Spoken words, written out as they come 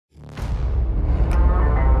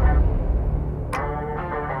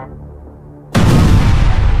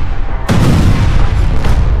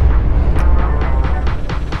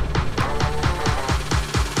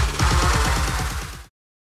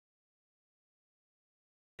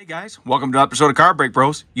Hey guys, welcome to an episode of Card Break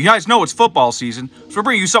Bros. You guys know it's football season, so we're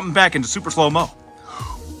bringing you something back into super slow-mo. Check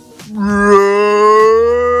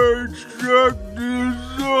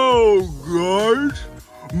this out, guys.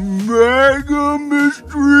 Mega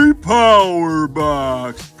Mystery Power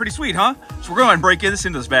Box. Pretty sweet, huh? So we're going to break this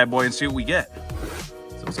into this bad boy and see what we get.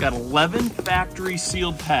 So it's got 11 factory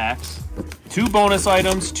sealed packs, 2 bonus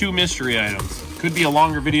items, 2 mystery items. Could be a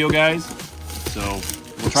longer video, guys, so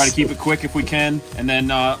we'll try to keep it quick if we can. And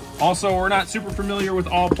then also, we're not super familiar with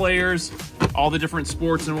all players, all the different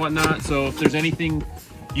sports and whatnot, so if there's anything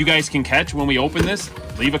you guys can catch when we open this,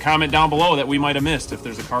 leave a comment down below that we might have missed. If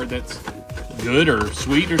there's a card that's good or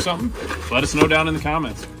sweet or something, let us know down in the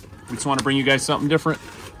comments. We just want to bring you guys something different.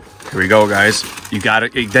 Here we go, guys. You got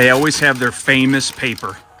it. They always have their famous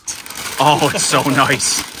paper. Oh, it's so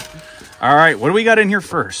nice. All right, what do we got in here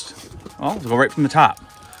first? Well, let's go right from the top.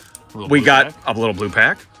 We got a little blue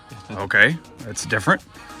pack. Okay, that's different.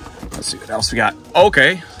 Let's see what else we got.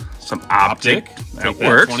 Okay, some optic. That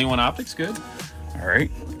works. 21 optics, good. All right,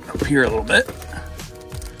 up here a little bit.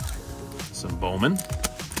 Some Bowman.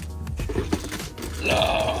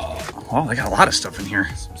 Oh, they got a lot of stuff in here.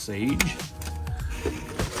 Some Sage.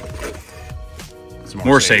 Some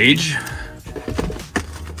more Sage.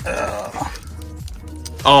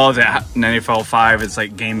 Oh, that in NFL 5, it's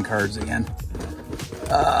like game cards again.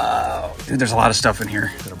 Dude, there's a lot of stuff in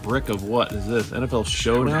here. Got a brick of what is this? NFL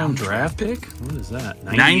Showdown draft pick? What is that?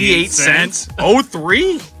 98 cents. Oh,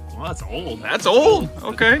 3? Well, that's old. That's old.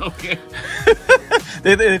 Okay. Okay.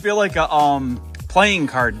 they feel like a playing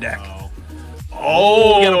card deck.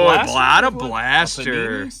 Oh, a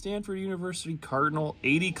blaster. Stanford University Cardinal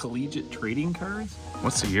 80 collegiate trading cards.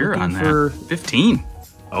 What's the year on that? For 15.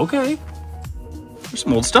 Okay. There's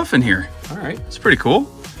some old stuff in here. All right. It's pretty cool.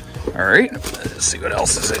 All right. Let's see what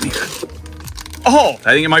else is in here. Oh,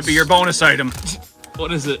 I think it might be your bonus item.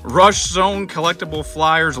 What is it? Rush Zone Collectible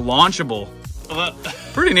Flyers Launchable.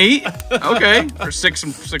 Pretty neat. Okay. For 6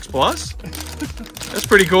 plus. That's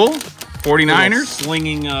pretty cool. 49ers.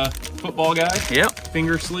 Slinging football guy. Yep.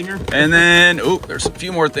 Finger slinger. And then, there's a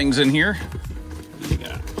few more things in here.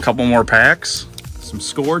 A couple more packs. Some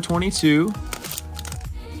Score 22.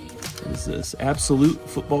 What is this? Absolute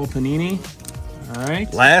Football Panini. All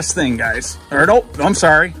right. Last thing, guys. Or no, I'm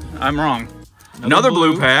sorry. I'm wrong. Another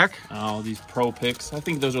blue pack. Oh, these Pro Picks. I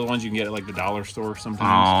think those are the ones you can get at like the dollar store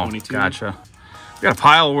sometimes. Oh, 22. Gotcha. We got a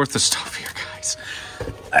pile worth of stuff here, guys.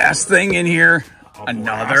 Last thing in here.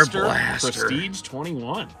 Another blaster. Prestige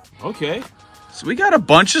 21. Okay. So we got a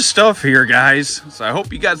bunch of stuff here, guys. So I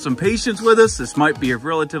hope you got some patience with us. This might be a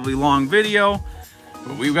relatively long video,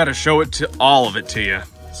 but we've got to show it to all of it to you.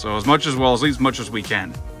 So as much as at least as much as we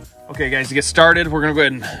can. Okay, guys, to get started, we're gonna go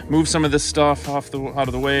ahead and move some of this stuff out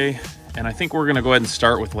of the way, and I think we're gonna go ahead and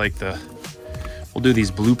start with like we'll do these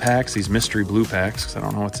blue packs, these mystery blue packs, because I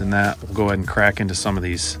don't know what's in that. We'll go ahead and crack into some of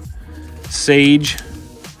these Sage,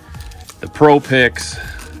 the Pro Picks,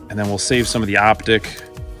 and then we'll save some of the optic.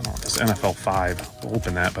 I don't know, this NFL 5. We'll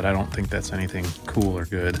open that, but I don't think that's anything cool or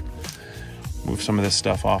good. Move some of this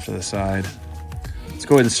stuff off to the side. Let's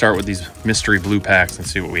go ahead and start with these mystery blue packs and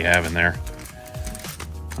see what we have in there.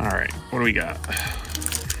 All right, what do we got?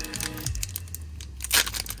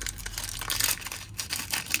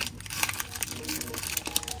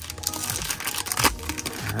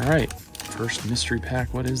 All right, first mystery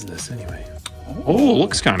pack. What is this anyway? Oh,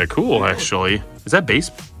 looks kind of cool, actually. Is that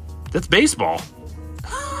That's baseball.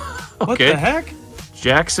 Okay. What the heck?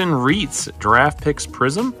 Jackson Reitz Draft Picks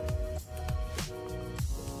Prism.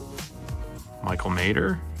 Michael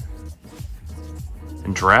Mader.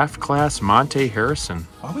 And Draft Class Monte Harrison.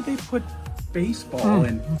 Why would they put baseball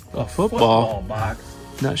in a football box?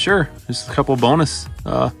 Not sure. Just a couple bonus.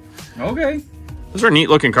 Okay. Those are neat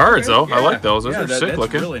looking cards, though. Yeah. I like those. Those are sick that's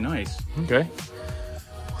looking. Really nice. Okay.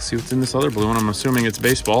 Let's see what's in this other blue one. I'm assuming it's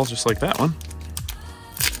baseball, just like that one.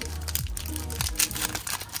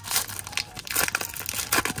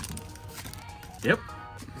 Yep.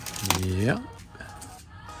 Yeah.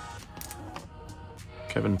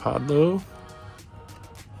 Kevin Podlow.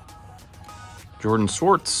 Jordan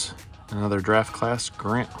Swartz. Another draft class,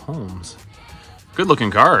 Grant Holmes. Good looking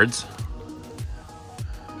cards.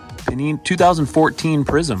 Panini 2014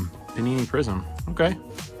 Prism. Panini Prism. Okay.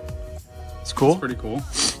 It's cool. That's pretty cool.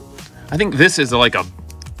 I think this is like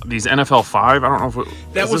these NFL 5. I don't know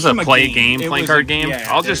if this is a playing card game. Yeah,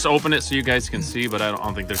 I'll just open it so you guys can see, but I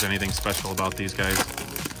don't think there's anything special about these guys.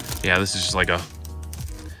 Yeah, this is just like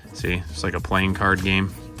it's like a playing card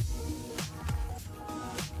game.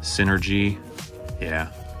 Synergy.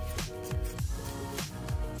 Yeah.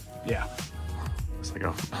 It's like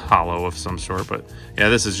a hollow of some sort, but yeah,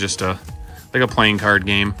 this is just a like a playing card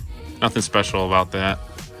game. Nothing special about that.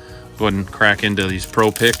 Go ahead and crack into these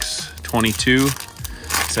Pro Picks 22.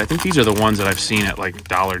 So I think these are the ones that I've seen at like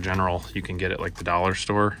Dollar General. You can get at like the dollar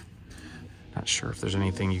store. Not sure if there's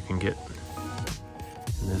anything you can get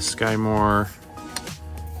in this. Sky Moore,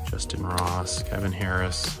 Justin Ross, Kevin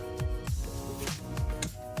Harris.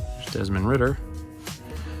 There's Desmond Ritter.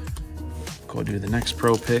 Go do the next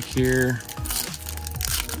Pro Pick here.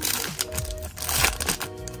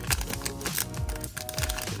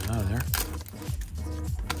 Get it out of there.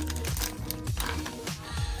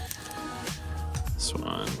 This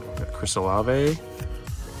one, got Chris Olave.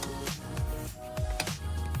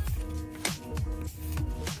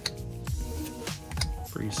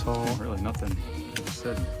 Brees Hall. Really nothing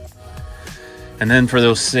said. And then for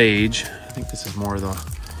those Sage, I think this is more of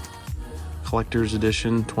the Collector's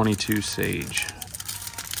Edition 22 Sage.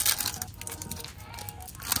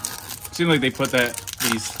 Seems like they put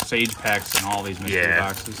these Sage packs in all these mystery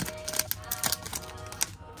boxes.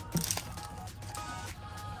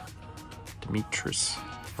 Demetrius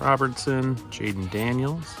Robertson, Jaden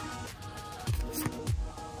Daniels,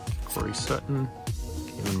 Corey Sutton,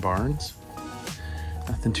 Kevin Barnes.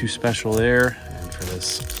 Nothing too special there. And for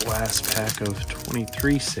this last pack of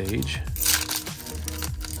 23 Sage,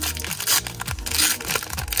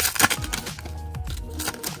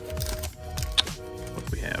 what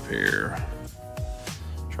do we have here?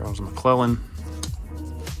 Charles McClellan,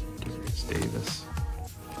 Darius Davis.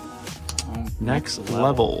 Oh, Next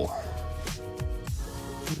level.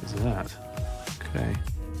 What is that? Okay.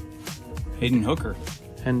 Hayden Hooker.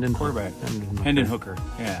 Hendon Quarterback. Hooker. Hendon Hooker.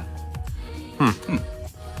 Yeah.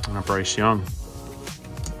 And a Bryce Young.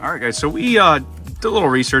 All right, guys. So we did a little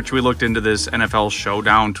research. We looked into this NFL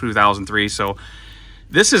Showdown 2003. So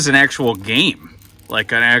this is an actual game,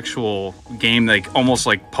 like an actual game, like almost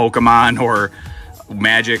like Pokemon or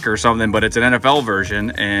Magic or something, but it's an NFL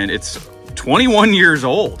version, and it's 21 years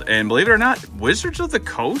old. And believe it or not, Wizards of the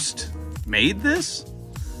Coast made this.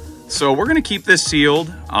 So we're gonna keep this sealed.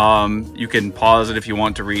 You can pause it if you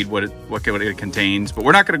want to read what it contains, but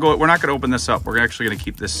we're not gonna open this up. We're actually gonna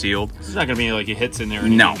keep this sealed. This is not gonna be like it hits in there or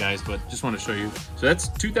anything, guys, but just want to show you. So that's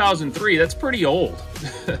 2003. That's pretty old.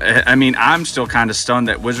 I mean, I'm still kind of stunned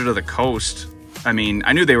that Wizard of the Coast. I mean,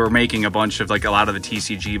 I knew they were making a bunch of like a lot of the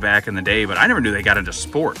TCG back in the day, but I never knew they got into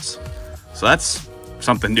sports. So that's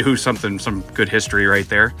something new, some good history right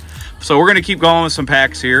there. So we're gonna keep going with some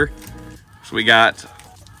packs here. So we got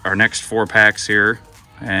our next 4 packs here,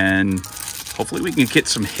 and hopefully we can get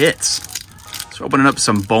some hits. So opening up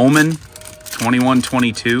some Bowman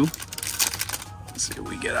 21-22. Let's see what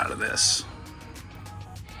we get out of this.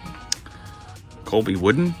 Colby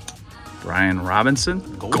Wooden, Brian Robinson,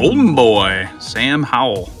 Golden Boy, Sam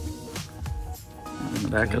Howell. On the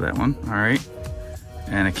back of that one, all right.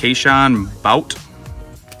 And a Keyshawn Bout.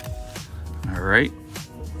 All right.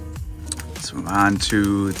 Let's move on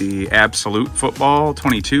to the Absolute Football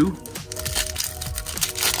 22.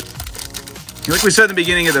 Like we said at the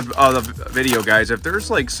beginning of the video, guys, if there's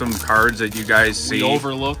like some cards that you guys see, we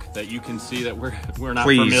overlook that you can see that we're not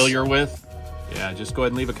Please. familiar with, yeah, just go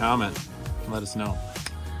ahead and leave a comment and let us know.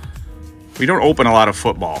 We don't open a lot of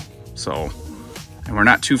football, so, and we're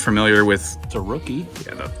not too familiar with. It's a rookie.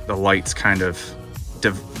 Yeah, the lights kind of.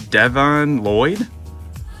 Devon Lloyd.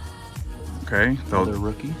 Okay, Another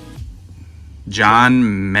rookie. John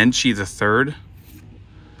Menchie III.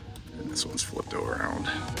 And this one's flipped around.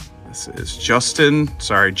 This is Jefferson.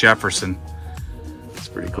 That's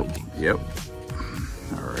pretty cool. Yep.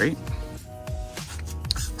 All right.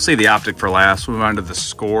 We'll save the optic for last. We'll move on to the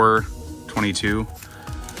Score 22.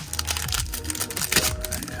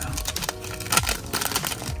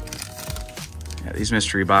 Yeah, these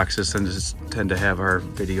mystery boxes tend to have our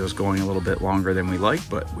videos going a little bit longer than we like,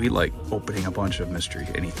 but we like opening a bunch of mystery,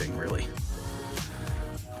 anything really.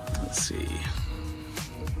 Let's see.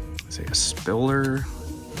 Say a Spiller,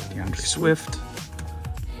 DeAndre Swift,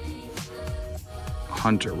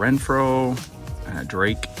 Hunter Renfrow, and a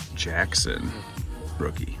Drake Jackson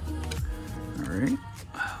rookie. All right.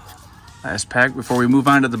 Last pack before we move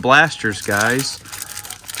on to the blasters, guys.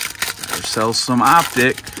 Got ourselves some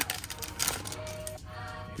optic.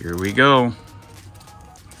 Here we go.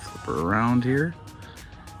 Flip her around here.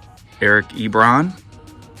 Eric Ebron,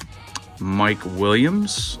 Mike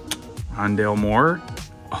Williams, Ondale Moore.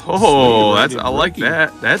 Oh, I like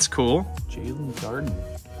that. That's cool. Jalen Garden.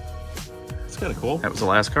 That's kind of cool. That was the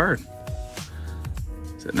last card.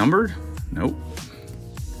 Is it numbered? Nope.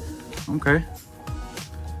 Okay.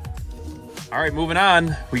 All right, moving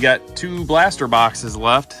on. We got 2 blaster boxes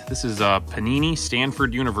left. This is Panini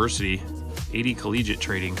Stanford University. 80 collegiate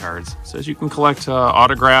trading cards. It says you can collect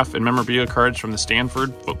autograph and memorabilia cards from the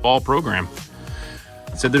Stanford football program.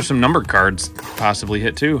 It said there's some numbered cards possibly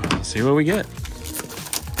hit too. Let's see what we get.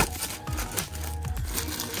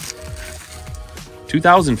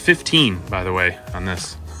 2015, by the way, on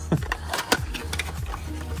this.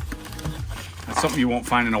 That's something you won't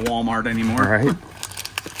find in a Walmart anymore. All right.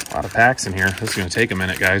 A lot of packs in here. This is going to take a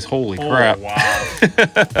minute, guys. Holy crap. Wow.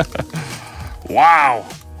 Wow.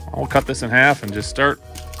 I'll cut this in half and just start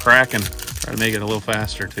cracking. Try to make it a little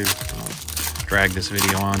faster, too. Don't drag this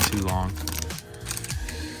video on too long.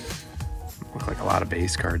 Look like a lot of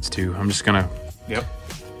base cards, too. I'm just going to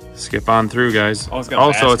skip on through, guys. Oh,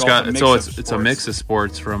 it's a mix of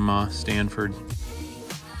sports from Stanford.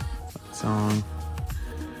 Song.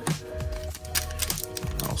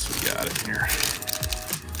 What else we got in here?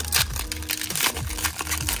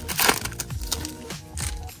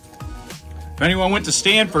 If anyone went to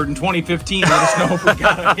Stanford in 2015, let us know if we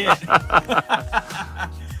got a hit.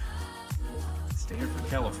 Stanford,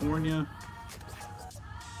 California.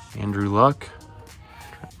 Andrew Luck.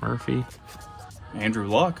 Trent Murphy. Andrew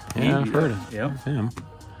Luck. Yeah, I've heard of him. Him.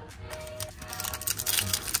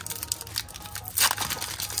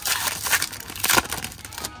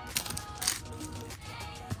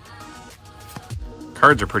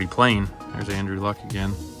 Cards are pretty plain. There's Andrew Luck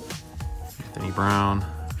again. Anthony Brown.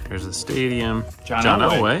 There's the stadium. John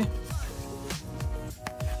Elway.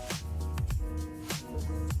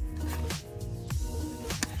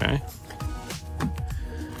 Okay.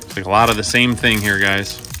 It's like a lot of the same thing here,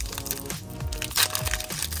 guys.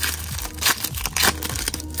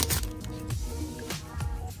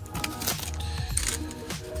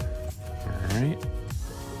 All right.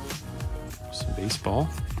 Some baseball.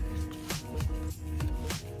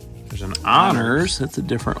 There's an honors. That's a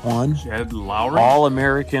different one. Jed Lowry.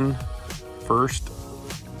 All-American first.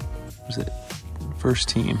 Was it first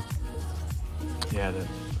team? Yeah.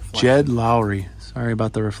 Jed Lowry. Sorry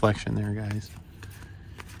about the reflection there, guys.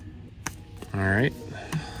 All right.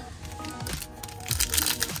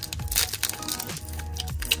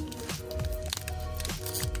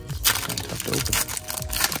 Tucked open.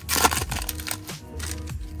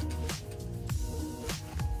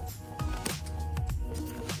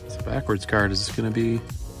 It's a backwards card. Is this going to be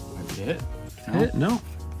Might be it. it? No.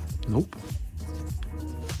 Nope.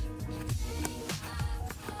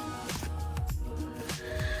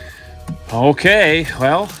 Okay,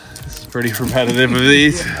 well, this is pretty repetitive of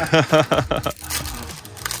these. The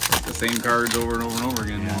same cards over and over and over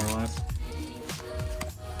again, more or less.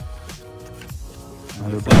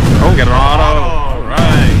 Oh, we got an auto. All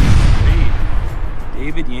right. Sweet.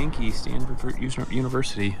 David Yankey, Stanford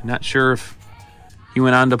University. Not sure if he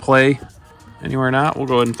went on to play anywhere or not. We'll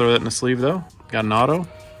go ahead and throw that in the sleeve, though. Got an auto.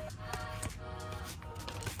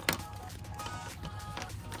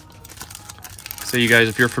 So you guys,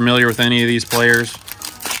 if you're familiar with any of these players,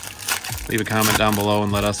 leave a comment down below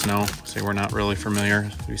and let us know. Say we're not really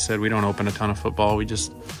familiar. As we said, we don't open a ton of football. We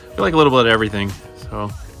like a little bit of everything. So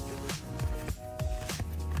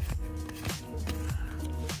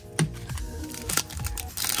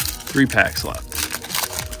 3 packs left.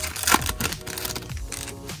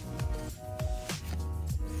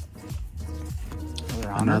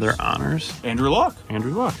 Another honors. Andrew Luck.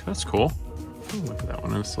 Andrew Luck. That's cool. Ooh, look at that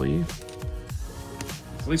one in the sleeve.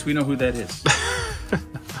 At least we know who that is.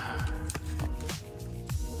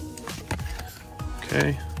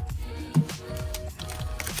 Okay.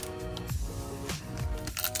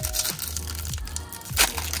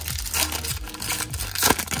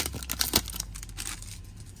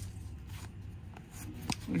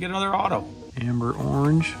 We get another auto. Amber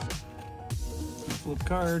orange. Flip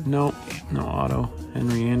card. Nope. No auto.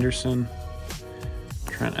 Henry Anderson.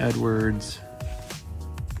 Trent Edwards.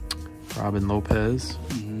 Robin Lopez.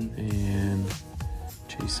 And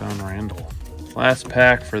Jason Randall. Last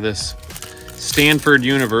pack for this Stanford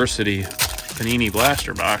University Panini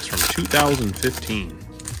Blaster Box from 2015.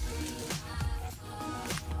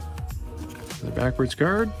 The backwards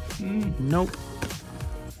card? Nope.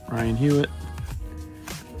 Ryan Hewitt.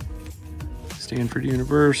 Stanford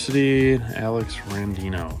University, Alex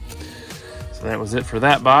Randino. So that was it for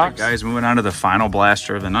that box. Right, guys, moving on to the final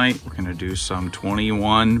blaster of the night. We're going to do some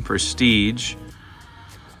 21 Prestige.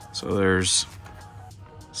 So there's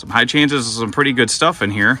some high chances of some pretty good stuff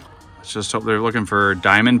in here. Let's just hope they're looking for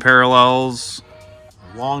diamond parallels.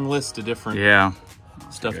 A long list of different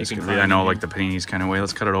stuff you can read. find. I know, like the Panini's kind of way.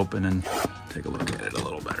 Let's cut it open and take a look at it a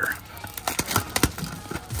little better.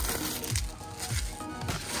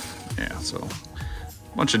 Yeah, so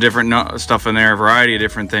a bunch of different stuff in there, a variety of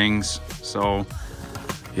different things. So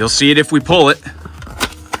you'll see it if we pull it.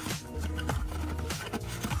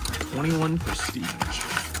 21 Prestige.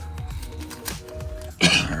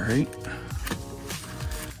 All right.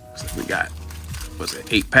 So we got, was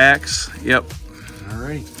it 8 packs? Yep.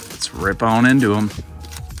 Alrighty. Let's rip on into them.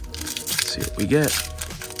 See what we get.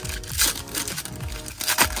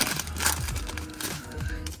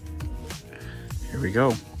 Here we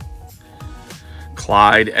go.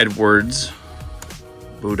 Clyde Edwards,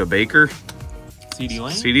 Buda Baker, CD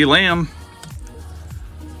Lamb. CD Lamb.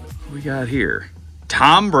 What we got here?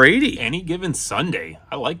 Tom Brady. Any Given Sunday.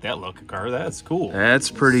 I like that looking card. That's cool. That's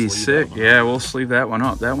pretty Sleeve sick. that Yeah, we'll sleeve that one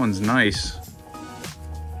up. That one's nice.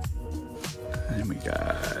 And we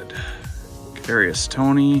got Kadarius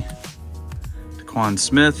Toney, Daquan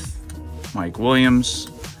Smith, Mike Williams,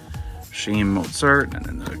 Shane Mozart, and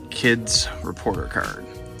then the kids reporter card.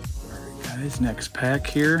 All right, guys, next pack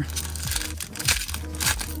here.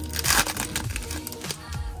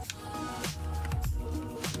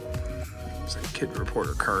 There's a kid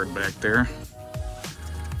reporter card back there.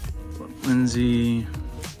 Lindsay,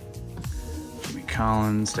 Jimmy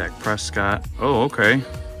Collins, Dak Prescott. Oh, okay.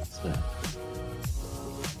 What's that?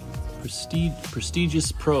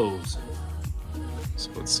 Prestigious Pros.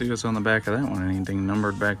 So let's see what's on the back of that one. Anything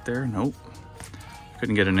numbered back there? Nope.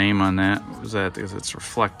 Couldn't get a name on that. What was that? Because it's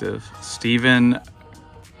reflective. Steven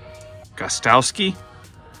Gostowski,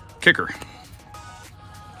 kicker.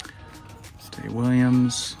 Stay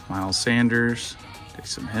Williams, Miles Sanders,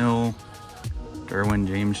 Taysom Hill, Derwin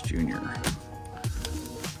James Jr.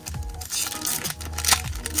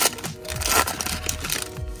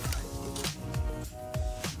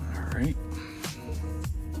 All right.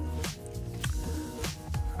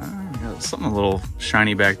 We got something a little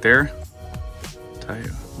shiny back there. Tell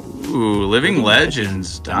you. Ooh, Living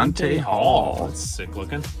Legends, Dante Hall. That's sick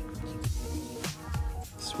looking.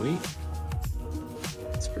 Sweet.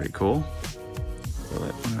 That's pretty cool. Throw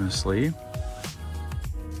that one in the sleeve.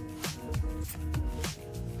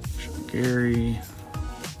 Sean Gary.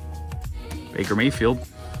 Baker Mayfield.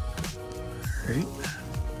 All right.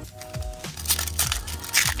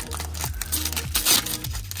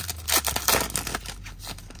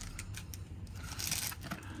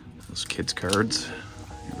 Those kids' cards.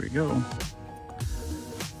 Here we go.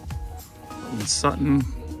 Colton Sutton.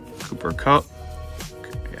 Cooper Kupp.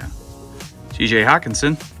 Yeah. TJ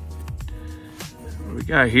Hawkinson. What do we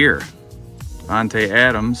got here? Devontae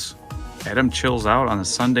Adams. Adam chills out on the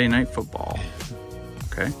Sunday Night Football.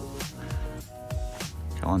 Okay.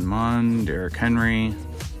 Kellen Mond, Derrick Henry.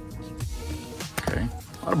 Okay.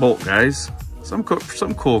 A lot of Bolt guys. Some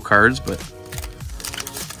cool cards, but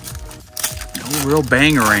no real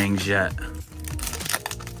bangerangs yet.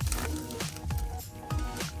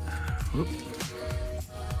 Whoop.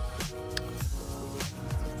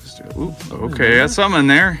 Oop. Okay, that's something in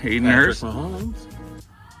there. Hayden Hurst. Mahomes.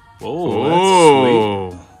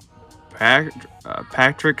 Whoa, that's sweet.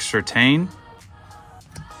 Patrick Surtain.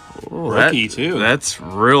 Oh, Rookie, too. That's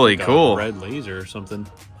really Like cool. a red laser or something.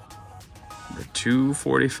 Number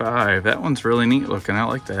 245. That one's really neat looking. I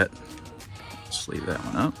like that. Let's leave that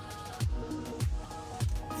one up.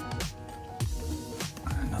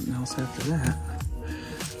 Nothing else after that.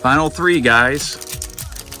 Final 3, guys.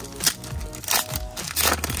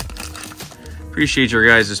 Appreciate your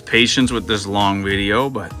guys' patience with this long video,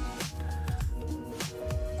 but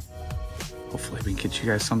hopefully we can get you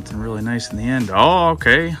guys something really nice in the end. Oh,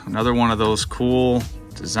 okay. Another one of those cool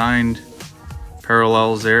designed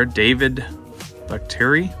parallels there. David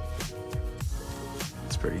Bakhtiari.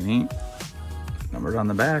 That's pretty neat. Numbered on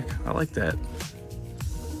the back. I like that.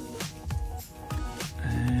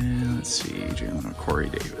 And let's see. Jalen Corey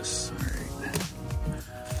Davis. All right.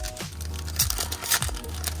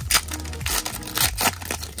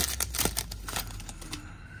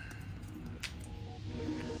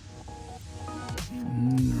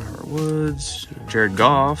 Robert Woods, Jared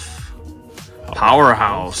Goff,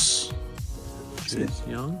 Powerhouse. Chase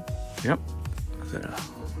Young. Yep.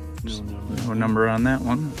 No number on that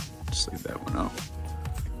one. Just leave that one up.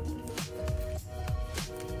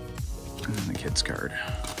 And then the kids card.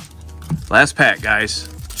 Last pack, guys.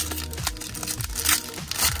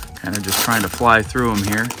 Kind of just trying to fly through them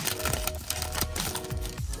here.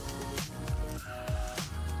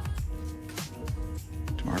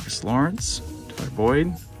 DeMarcus Lawrence, Tyler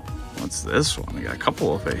Boyd. What's this one? We got a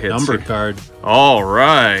couple of hits. Numbered here. card. All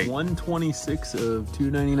right. 126 of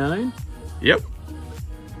 299. Yep.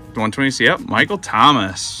 120. Yep. Michael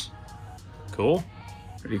Thomas. Cool.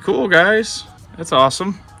 Pretty cool, guys. That's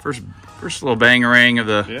awesome. First little bangerang of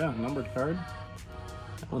the Yeah, numbered card.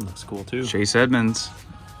 That one looks cool too. Chase Edmonds.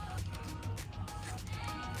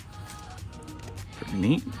 Pretty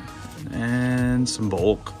neat. And some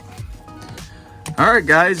bulk. All right,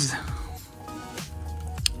 guys.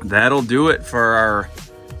 that'll do it for our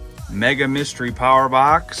Mega Mystery Power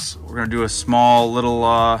Box. We're gonna do a small little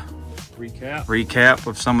recap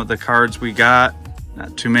of some of the cards we got.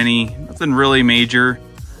 Not too many, nothing really major,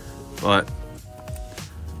 but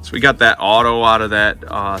so we got that auto out of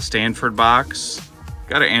that Stanford box.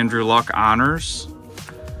 Got an Andrew Luck Honors.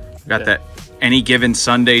 Got that Any Given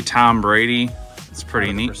Sunday Tom Brady. It's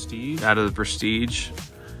pretty neat. Prestige. Out of the Prestige.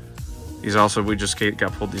 These also, we just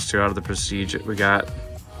got pulled these two out of the Prestige. We got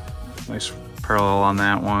nice parallel on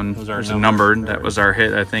that one. There's a numbered. That was our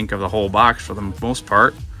hit, I think, of the whole box for the most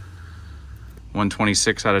part.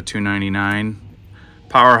 126 out of 299.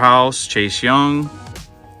 Powerhouse, Chase Young.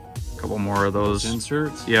 A couple more of those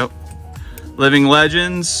inserts. Yep. Living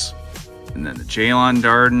Legends. And then the Jalen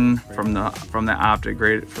Darden from the optic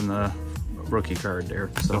grade from the rookie card there.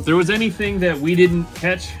 So if there was anything that we didn't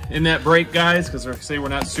catch in that break, guys, because like I say, we're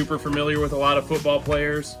not super familiar with a lot of football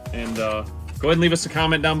players, and go ahead and leave us a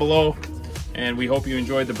comment down below. And we hope you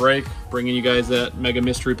enjoyed the break, bringing you guys that Mega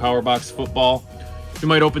Mystery Power Box football. We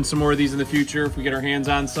might open some more of these in the future if we get our hands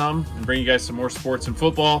on some, and bring you guys some more sports and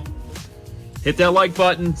football. Hit that like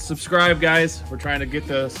button, subscribe, guys. We're trying to get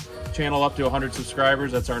the channel up to 100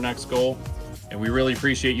 subscribers. That's our next goal, and we really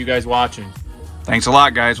appreciate you guys watching. Thanks a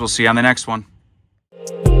lot, guys. We'll see you on the next one.